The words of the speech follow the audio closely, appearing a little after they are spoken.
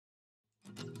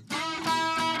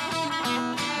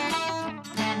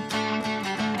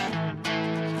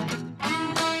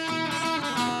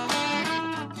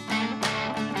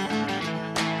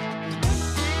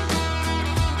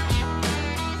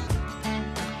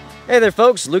Hey there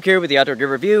folks, Luke here with the Outdoor Gear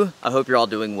Review. I hope you're all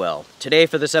doing well. Today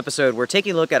for this episode, we're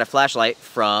taking a look at a flashlight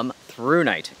from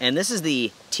ThruNite, and this is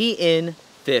the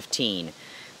TN15.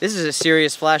 This is a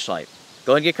serious flashlight.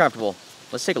 Go ahead and get comfortable.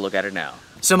 Let's take a look at it now.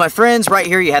 So my friends, right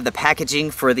here you have the packaging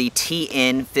for the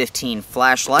TN15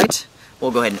 flashlight.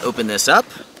 We'll go ahead and open this up.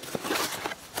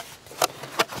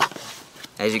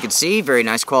 As you can see, very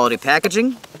nice quality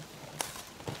packaging.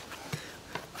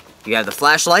 You have the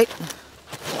flashlight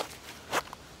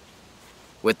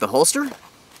with the holster,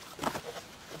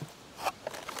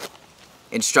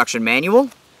 instruction manual.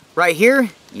 Right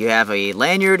here you have a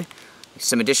lanyard,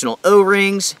 some additional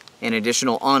O-rings, and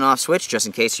additional on-off switch just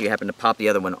in case you happen to pop the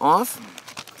other one off.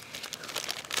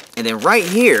 And then right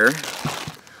here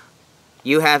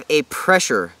you have a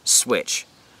pressure switch,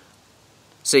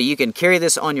 so you can carry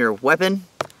this on your weapon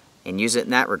and use it in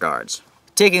that regards.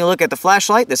 Taking a look at the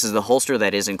flashlight, this is the holster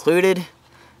that is included,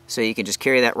 so you can just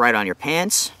carry that right on your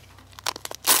pants.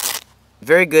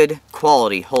 Very good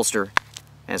quality holster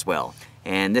as well.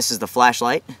 And this is the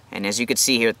flashlight, and as you can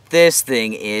see here, this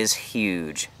thing is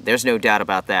huge. There's no doubt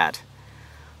about that.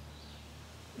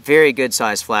 Very good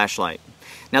size flashlight.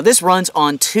 Now this runs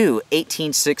on two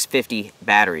 18650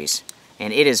 batteries,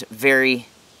 and it is very,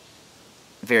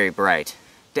 very bright.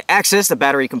 To access the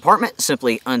battery compartment,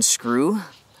 simply unscrew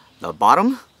the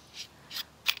bottom,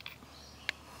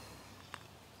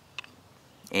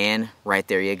 and right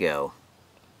there you go.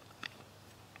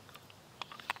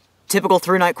 Typical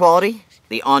ThruNite quality.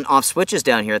 The on-off switch is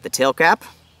down here at the tail cap.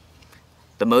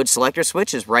 The mode selector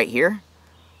switch is right here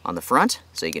on the front,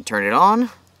 so you can turn it on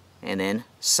and then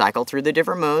cycle through the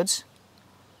different modes.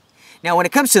 Now when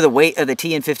it comes to the weight of the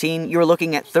TN15, you're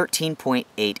looking at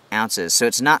 13.8 ounces, so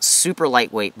it's not super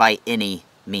lightweight by any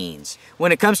means.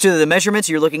 When it comes to the measurements,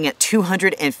 you're looking at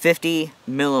 250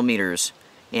 millimeters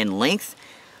in length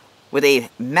with a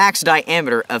max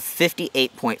diameter of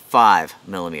 58.5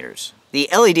 millimeters. The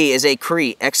LED is a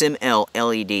CREE XM-L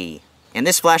LED, and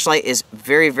this flashlight is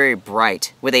very, very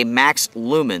bright with a max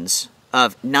lumens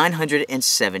of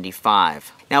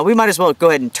 975. Now we might as well go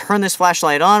ahead and turn this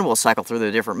flashlight on. We'll cycle through the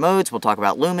different modes. We'll talk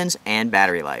about lumens and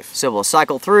battery life. So we'll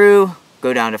cycle through,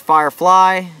 go down to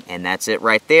Firefly, and that's it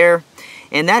right there.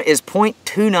 And that is 0.29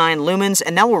 lumens,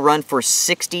 and that will run for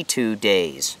 62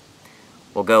 days.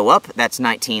 We'll go up, that's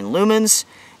 19 lumens,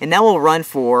 and that will run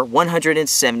for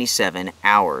 177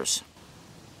 hours.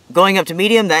 Going up to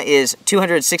medium, that is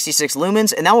 266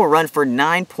 lumens, and that will run for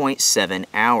 9.7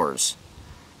 hours.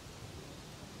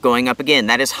 Going up again,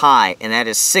 that is high, and that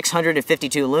is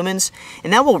 652 lumens,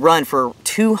 and that will run for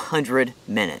 200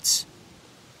 minutes.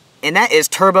 And that is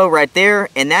turbo right there,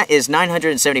 and that is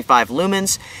 975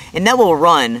 lumens, and that will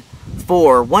run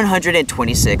for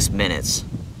 126 minutes.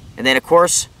 And then of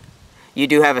course, you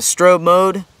do have a strobe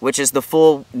mode, which is the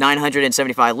full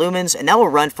 975 lumens, and that will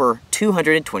run for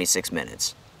 226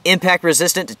 minutes. Impact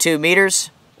resistant to 2 meters,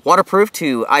 waterproof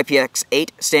to IPX8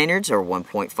 standards or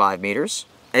 1.5 meters.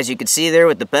 As you can see there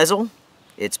with the bezel,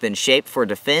 it's been shaped for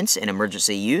defense and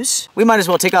emergency use. We might as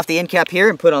well take off the end cap here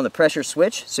and put on the pressure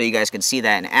switch so you guys can see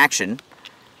that in action.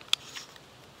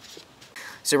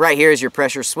 So right here is your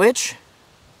pressure switch,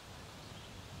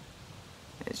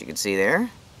 as you can see there.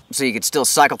 So you can still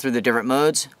cycle through the different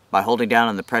modes by holding down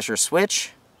on the pressure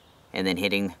switch and then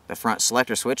hitting the front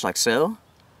selector switch like so.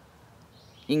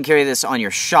 You can carry this on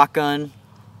your shotgun,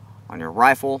 on your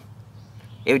rifle.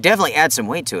 It would definitely add some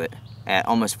weight to it at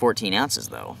almost 14 ounces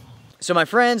though. So my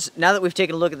friends, now that we've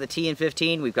taken a look at the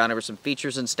TN15, we've gone over some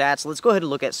features and stats, let's go ahead and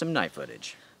look at some night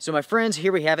footage. So my friends,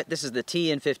 here we have it. This is the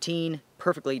TN15,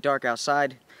 perfectly dark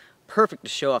outside, perfect to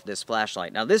show off this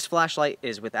flashlight. Now this flashlight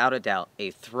is without a doubt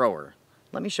a thrower.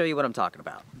 Let me show you what I'm talking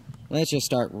about. Let's just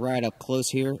start right up close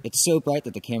here. It's so bright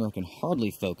that the camera can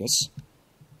hardly focus.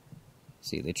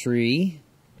 See the tree.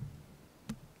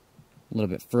 A little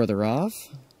bit further off.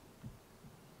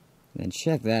 And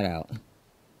check that out.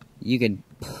 You can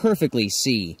perfectly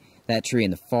see that tree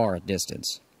in the far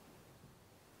distance.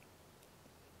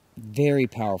 Very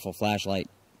powerful flashlight,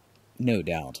 no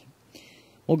doubt.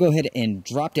 We'll go ahead and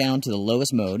drop down to the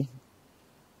lowest mode,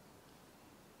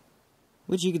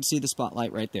 which you can see the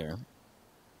spotlight right there.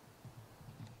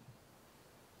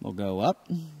 We'll go up.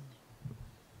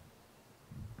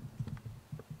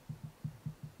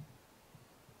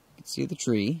 See the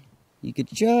tree. You could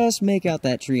just make out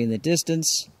that tree in the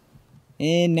distance.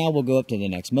 And now we'll go up to the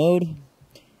next mode.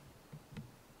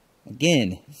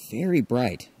 Again, very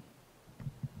bright.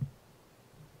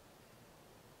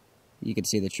 You can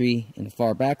see the tree in the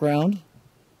far background.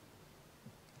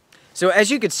 So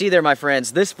as you can see there, my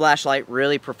friends, this flashlight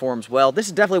really performs well. This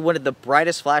is definitely one of the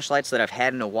brightest flashlights that I've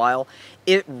had in a while.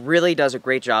 It really does a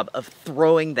great job of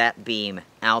throwing that beam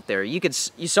out there. You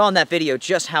saw in that video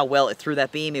just how well it threw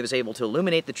that beam. It was able to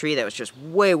illuminate the tree that was just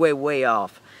way, way, way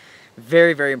off.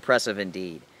 Very, very impressive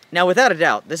indeed. Now, without a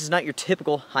doubt, this is not your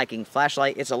typical hiking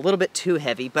flashlight. It's a little bit too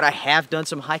heavy, but I have done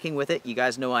some hiking with it. You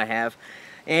guys know I have.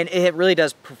 And it really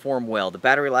does perform well. The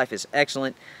battery life is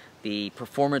excellent. The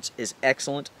performance is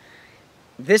excellent.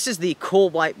 This is the cool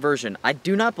white version. I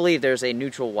do not believe there's a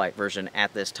neutral white version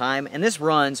at this time, and this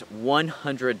runs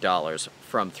 $100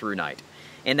 from ThruNite.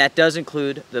 And that does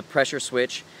include the pressure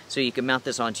switch, so you can mount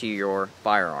this onto your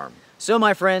firearm. So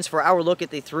my friends, for our look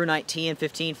at the ThruNite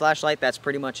TN15 flashlight, that's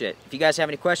pretty much it. If you guys have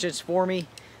any questions for me,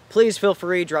 please feel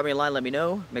free, drop me a line, let me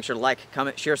know. Make sure to like,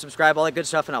 comment, share, subscribe, all that good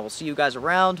stuff, and I will see you guys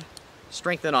around.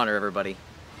 Strength and honor, everybody.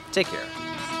 Take care.